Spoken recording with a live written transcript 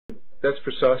that's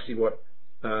precisely what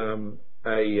a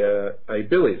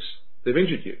bill is. They've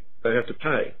injured you. They have to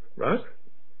pay, right?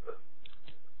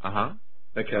 Uh-huh.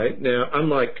 Okay. Now,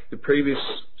 unlike the previous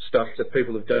stuff that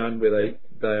people have done where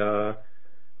they are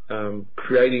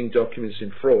creating documents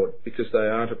in fraud because they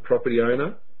aren't a property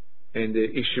owner and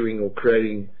they're issuing or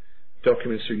creating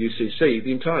documents through UCC,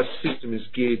 the entire system is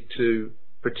geared to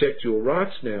protect your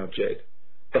rights now, Jed.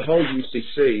 The whole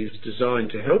UCC is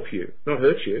designed to help you, not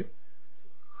hurt you.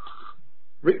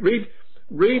 Read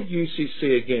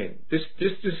UCC again. This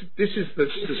is the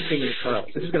thing in class.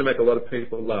 This is going to make a lot of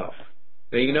people laugh.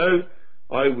 Now, you know,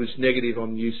 I was negative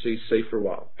on UCC for a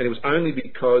while, and it was only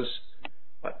because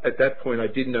at that point I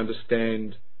didn't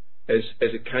understand, as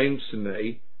it came to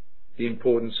me, the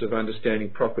importance of understanding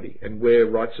property and where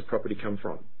rights of property come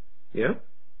from. Yeah?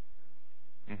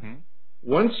 Mm-hmm.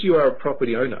 Once you are a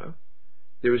property owner,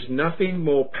 there is nothing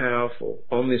more powerful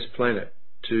on this planet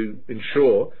to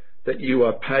ensure that you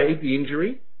are paid the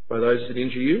injury by those that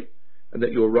injure you and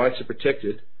that your rights are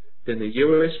protected than the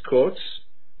US courts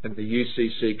and the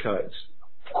UCC codes.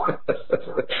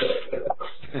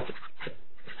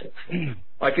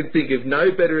 I can think of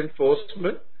no better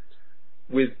enforcement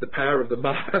with the power of the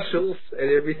marshals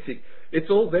and everything. It's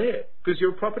all there because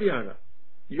you're a property owner.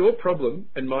 Your problem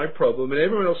and my problem and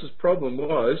everyone else's problem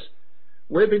was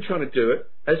we've been trying to do it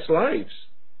as slaves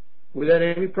without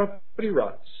any property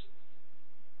rights.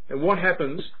 And what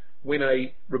happens when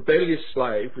a rebellious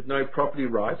slave with no property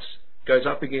rights goes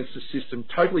up against a system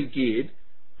totally geared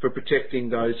for protecting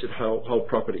those that hold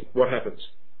property? What happens?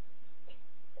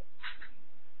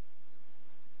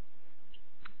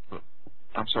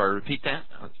 I'm sorry, repeat that?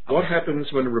 What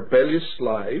happens when a rebellious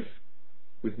slave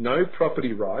with no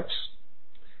property rights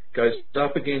goes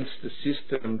up against a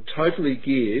system totally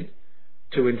geared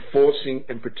to enforcing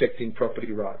and protecting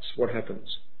property rights? What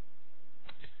happens?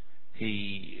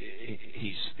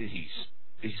 He's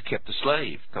kept a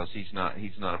slave because he's not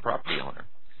a property owner.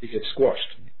 He gets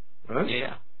squashed, right?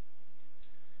 Yeah.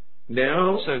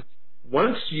 Now, so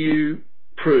once you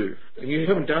prove, and you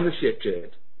haven't done this yet,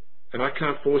 Jed, and I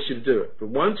can't force you to do it, but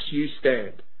once you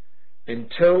stand and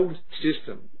tell the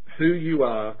system who you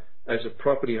are as a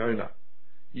property owner,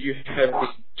 you have the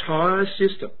entire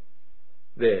system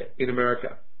there in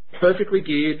America, perfectly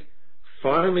geared,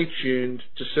 finely tuned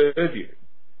to serve you.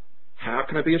 How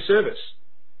can I be of service?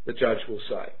 The judge will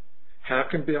say. How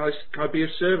can I be of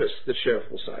service? The sheriff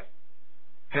will say.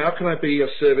 How can I be of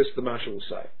service? The marshal will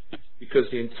say. Because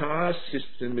the entire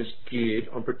system is geared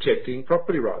on protecting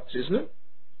property rights, isn't it?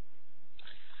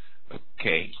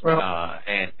 Okay, well,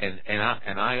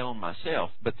 and I own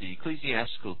myself, but the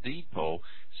Ecclesiastical Depot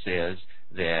says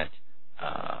that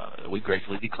we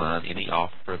gratefully decline any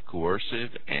offer of coercive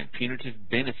and punitive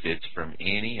benefits from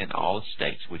any and all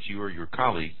estates which you or your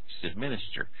colleagues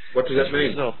administer. What does that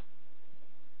mean?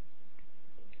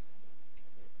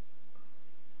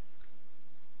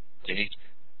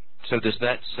 So does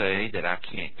that say that I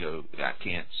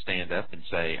can't stand up and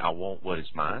say I want what is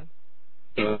mine?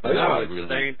 No, it's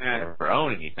saying that never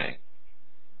own anything.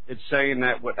 It's saying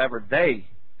that whatever they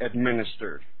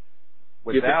administered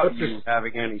without you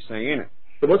having any say in it.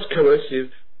 But what's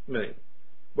coercive mean?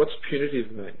 What's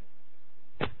punitive mean?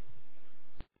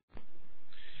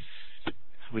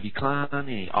 We decline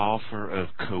any offer of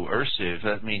coercive.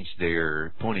 That means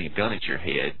they're pointing a gun at your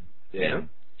head and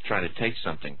trying to take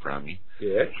something from you.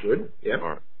 Yeah, good. Yeah.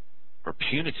 Or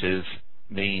punitive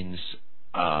means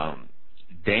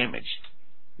damaged.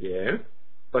 Yeah.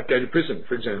 Like go to prison,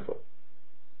 for example.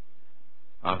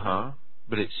 Uh-huh.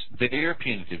 But it's their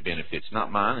punitive benefits,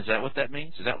 not mine. Is that what that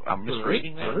means? Is that I'm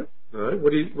misreading that? No.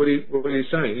 What are you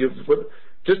saying?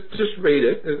 Just read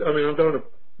it. I mean, I don't want to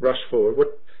rush forward.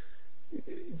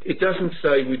 It doesn't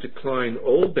say we decline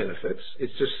all benefits.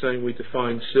 It's just saying we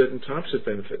define certain types of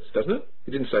benefits, doesn't it?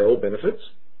 It didn't say all benefits.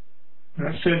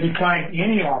 It said decline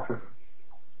any offer.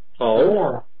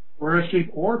 Or coercive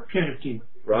or punitive.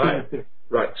 Right. Benefit.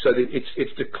 Right. So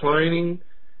it's declining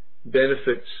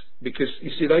benefits because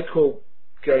you see they call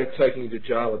taking you to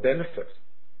jail a benefit.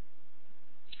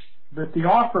 But the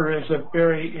offer is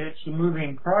it's a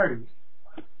moving target.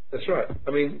 That's right.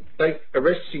 I mean,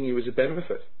 arresting you is a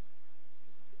benefit.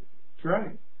 That's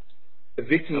right.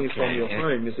 Evicting you from your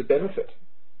home is a benefit.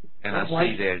 And I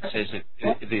see that it says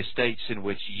that the estates in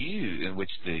which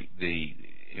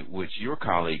your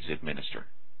colleagues administer.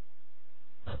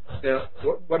 Now,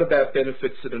 what about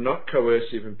benefits that are not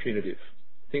coercive and punitive?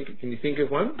 Can you think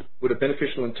of one? Would a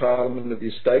beneficial entitlement of the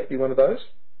estate be one of those?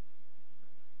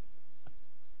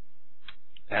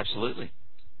 Absolutely.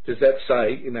 Does that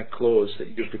say in that clause that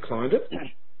you've declined it?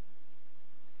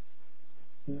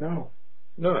 No.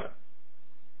 No.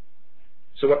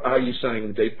 So what are you saying in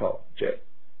the deed poll, Jed,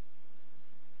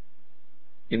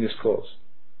 in this clause?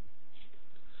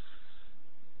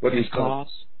 What is clause?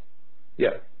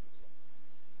 Yeah.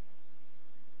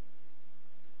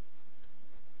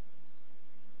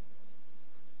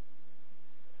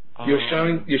 You're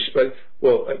showing,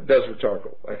 well, that's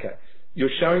rhetorical, okay.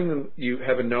 You're showing them you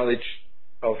have a knowledge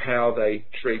of how they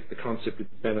treat the concept of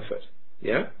benefit,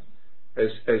 yeah?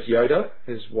 As Yoda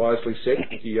has wisely said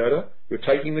to Yoda, you're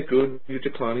taking the good, you're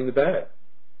declining the bad.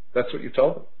 That's what you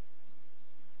told them.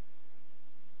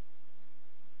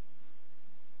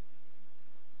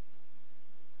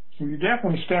 So you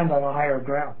definitely stand on a higher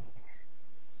ground.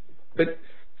 But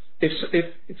if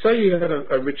say you had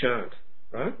a rich aunt,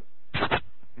 right?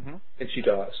 Mm-hmm. And she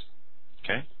dies.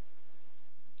 Okay.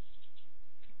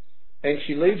 And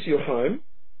she leaves your home,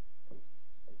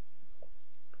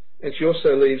 and she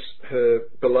also leaves her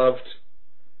beloved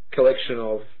collection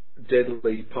of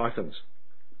deadly pythons.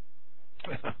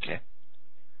 Okay.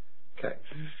 Okay.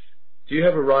 Do you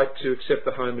have a right to accept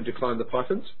the home and decline the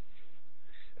pythons?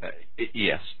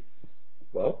 Yes.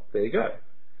 Well, there you go.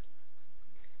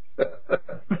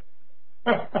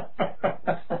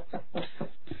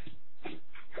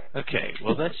 Okay,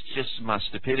 well, that's just my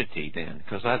stupidity then,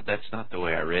 because that's not the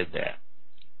way I read that.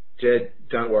 Jed,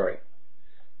 don't worry.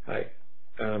 Hey,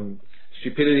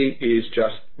 stupidity is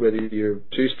just whether you're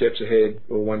 2 steps ahead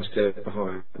or 1 step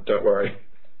behind. Don't worry.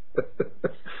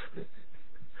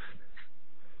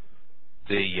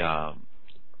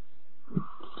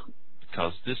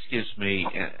 Because this gives me,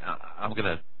 I'm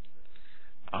gonna,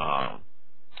 I've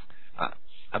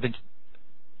been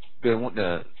wanting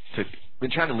to been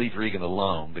trying to leave Regan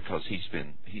alone because he's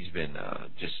been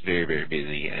just very, very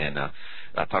busy. And I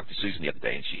talked to Susan the other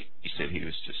day, and she said he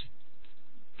was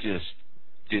just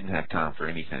didn't have time for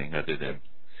anything other than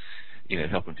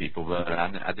helping people. But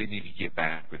I do need to get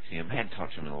back with him. I hadn't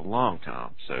talked to him in a long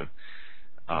time, so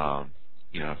I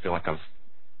feel like I'm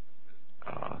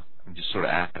just sort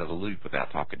of out of the loop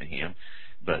without talking to him.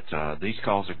 But these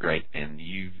calls are great, and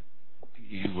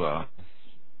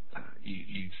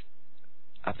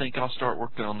I think I'll start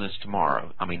working on this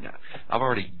tomorrow. I mean, I've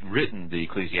already written the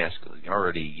ecclesiastical,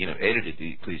 edited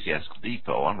the ecclesiastical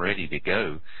depot. I'm ready to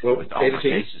go with all my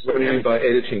cases. What do you mean by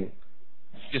editing?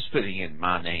 Just putting in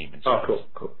my name and stuff. Oh,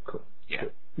 cool. Yeah.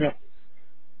 Yeah.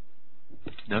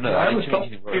 No, I didn't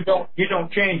change any words. You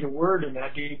don't change a word in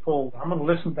that depot. I'm going to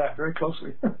listen to that very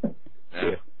closely. No,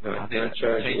 I didn't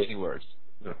change any words.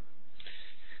 No.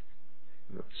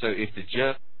 So if the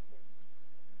judge.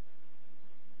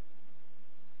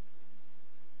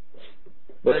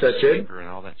 What's that, Jed? And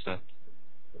all that stuff.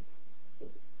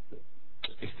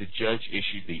 If the judge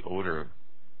issued the order,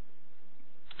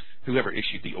 whoever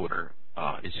issued the order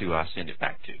is who I send it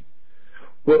back to.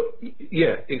 Well,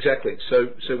 yeah, exactly.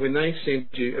 So when they send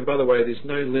you, and by the way, there's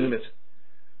no limit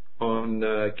on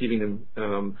giving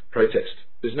them protest.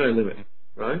 There's no limit,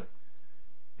 right?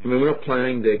 I mean, we're not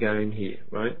playing their game here,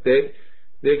 right? Their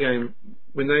game,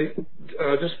 when they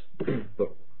just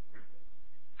look.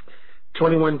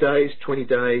 21 days, 20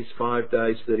 days, 5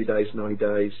 days, 30 days, 90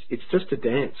 days. It's just a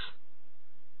dance.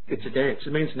 It's a dance.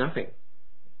 It means nothing.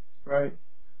 Right.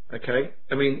 Okay?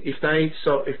 I mean, if they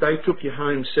took you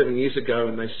home 7 years ago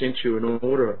and they sent you an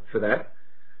order for that,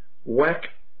 whack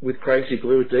with crazy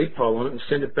glue a deed poll on it and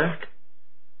send it back.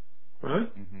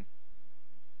 Right? Mm-hmm.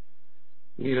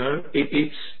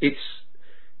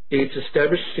 It's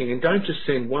establishing, and don't just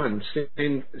send one.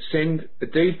 Send a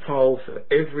deed poll for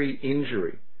every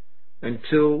injury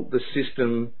until the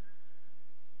system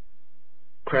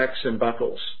cracks and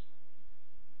buckles.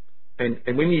 And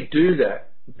when you do that,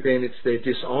 then it's their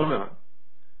dishonour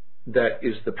that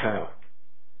is the power,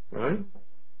 right?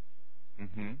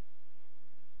 Mm-hmm.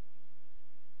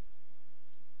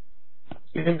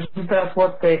 Isn't that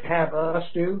what they have us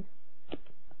do?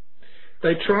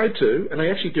 They try to, and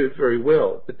they actually do it very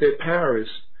well, but their power is,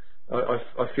 I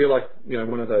feel like,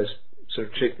 one of those sort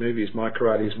of cheap movies, my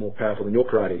karate is more powerful than your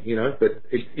karate, but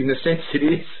in a sense it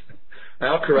is.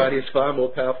 Our karate is far more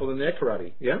powerful than their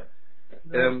karate, yeah?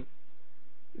 Their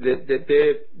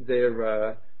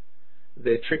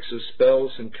tricks of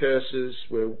spells and curses,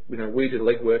 where we did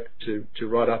legwork to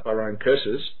write up our own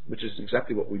curses, which is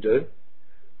exactly what we do,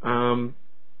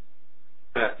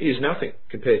 is nothing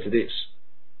compared to this.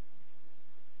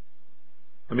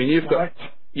 I mean, you've got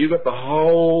the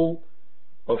whole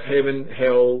of heaven,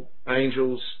 hell,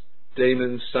 angels,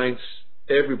 demons, saints,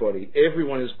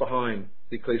 everyone is behind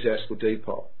the ecclesiastical deed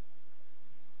poll.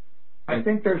 I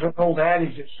think there's an old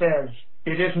adage that says,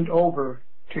 it isn't over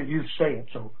till you say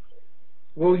it's over.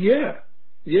 Well, yeah.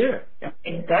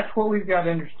 And that's what we've got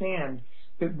to understand.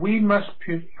 that we must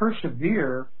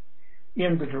persevere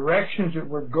in the directions that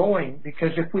we're going,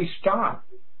 because if we stop,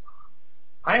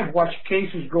 I have watched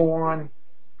cases go on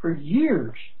for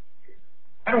years.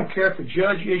 I don't care if the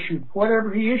judge issued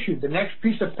whatever he issued. The next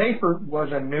piece of paper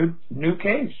was a new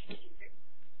case.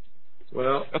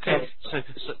 Well, okay.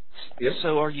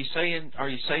 So are you saying,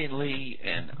 Lee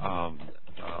and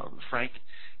Frank,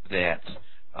 that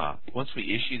once we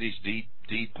issue these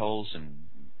deed polls and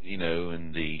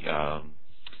and the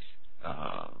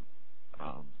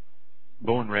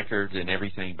born records and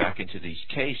everything back into these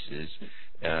cases,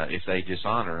 if they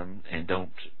dishonor them and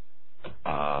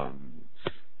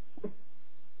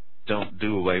don't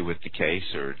do away with the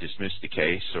case or dismiss the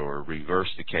case or reverse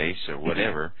the case or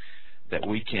whatever, that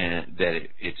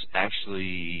it's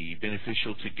actually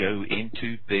beneficial to go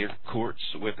into their courts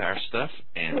with our stuff?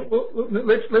 And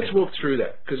let's walk through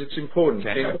that, because it's important.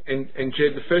 Okay. And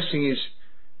Jed, the first thing is,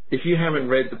 if you haven't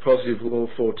read the positive law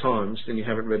 4 times, then you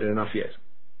haven't read it enough yet.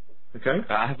 Okay?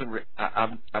 I haven't.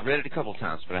 I've read it a couple of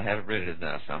times, but I haven't read it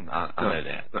enough. I know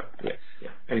that. No, yeah.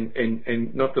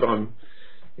 And not that I'm,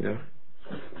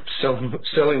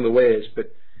 selling the wares,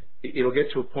 but it'll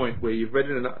get to a point where you've read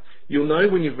it enough. You'll know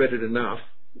when you've read it enough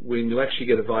when you actually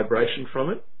get a vibration from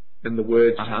it, and the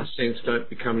words in a sense don't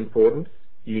become important.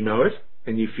 You know it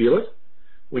and you feel it.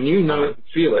 When you know it and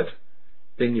feel it,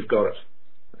 then you've got it.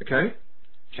 Okay?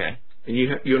 Okay. And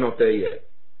you're not there yet.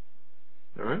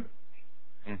 All right?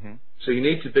 Mm-hmm. So you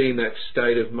need to be in that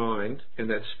state of mind and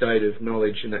that state of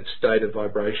knowledge and that state of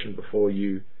vibration before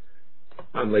you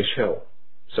unleash hell,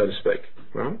 so to speak.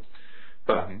 Right?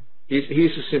 But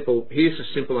here's a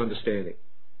simple understanding.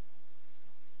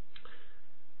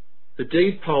 The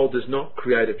deed poll does not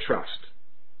create a trust.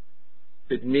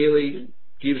 It merely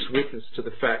gives witness to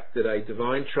the fact that a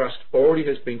divine trust already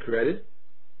has been created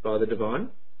by the divine.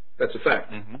 That's a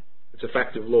fact. Mm-hmm. It's a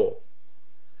fact of law.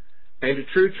 And a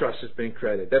true trust has been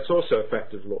created. That's also a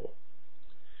fact of law.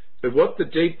 But what the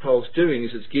deed poll's doing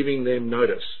is it's giving them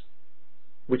notice,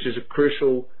 which is a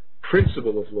crucial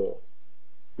principle of law,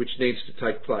 which needs to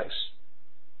take place.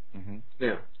 Mm-hmm.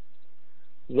 Now,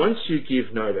 once you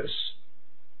give notice,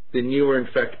 then you are in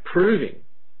fact proving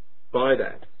by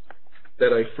that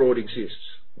a fraud exists.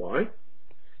 Why?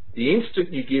 The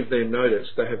instant you give them notice,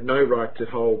 they have no right to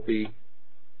hold the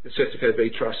Certificate B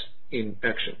trust in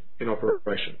action, in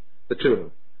operation. The two of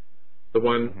them. The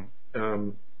one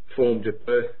formed at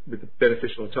birth with the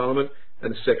beneficial entitlement,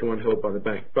 and the second one held by the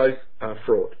bank. Both are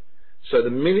fraud. So the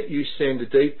minute you send a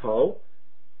deed poll,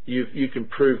 you can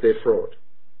prove their fraud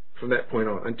from that point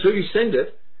on. Until you send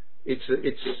it, it's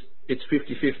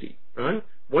 50-50, right?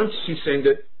 Once you send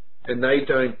it and they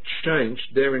don't change,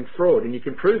 they're in fraud, and you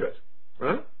can prove it,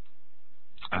 right?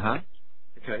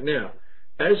 Okay. Now,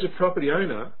 as a property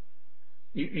owner,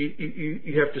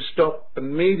 you have to stop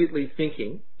immediately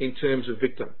thinking in terms of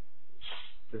victim.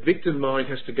 The victim mind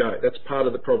has to go. That's part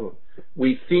of the problem.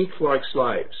 We think like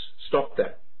slaves. Stop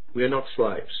that. We are not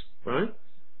slaves, right?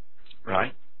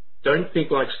 Right. Don't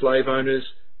think like slave owners.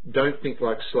 Don't think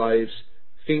like slaves.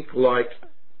 Think like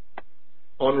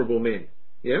honourable men,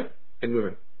 yeah, and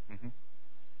women.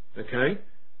 Mm-hmm. Okay.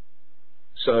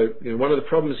 So one of the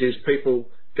problems is people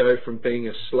go from being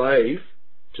a slave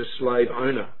to slave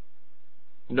owner.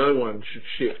 No one should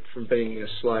shift from being a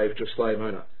slave to a slave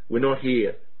owner. We're not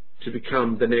here to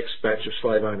become the next batch of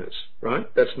slave owners, right?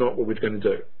 That's not what we're going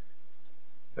to do.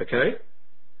 Okay?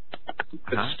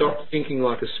 But stop thinking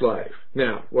like a slave.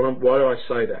 Now, why do I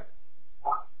say that?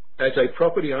 As a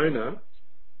property owner,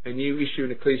 and you issue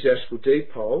an ecclesiastical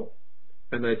deed poll,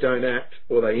 and they don't act,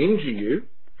 or they injure you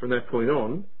from that point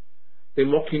on,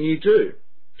 then what can you do,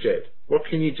 Jed? What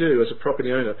can you do as a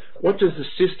property owner? What does the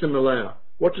system allow?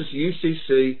 What does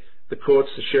UCC, the courts,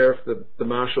 the sheriff, the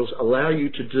marshals allow you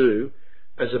to do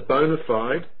as a bona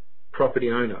fide property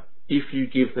owner if you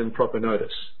give them proper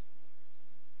notice?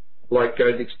 Like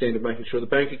go to the extent of making sure the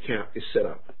bank account is set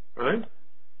up, right?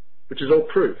 Which is all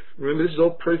proof. Remember, this is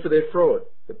all proof of their fraud.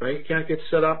 The bank account gets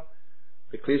set up,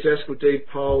 the ecclesiastical deed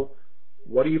poll.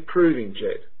 What are you proving,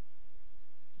 Jed?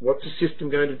 What's the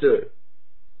system going to do?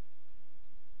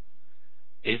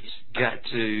 It's got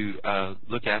to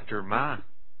look after my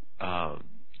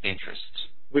interests.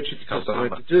 Which it's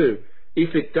designed to do.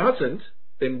 If it doesn't,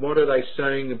 then what are they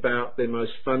saying about their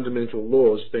most fundamental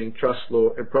laws, being trust law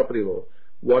and property law?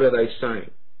 What are they saying?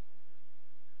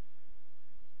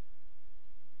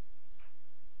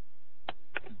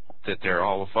 That they're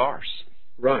all a farce.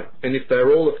 Right. And if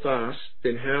they're all a farce,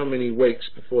 then how many weeks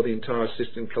before the entire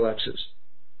system collapses?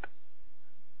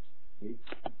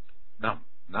 No,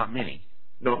 not many.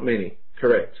 Not many.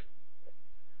 Correct.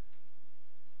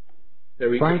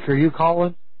 Frank, are you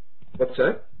calling? What's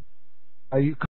that? Are you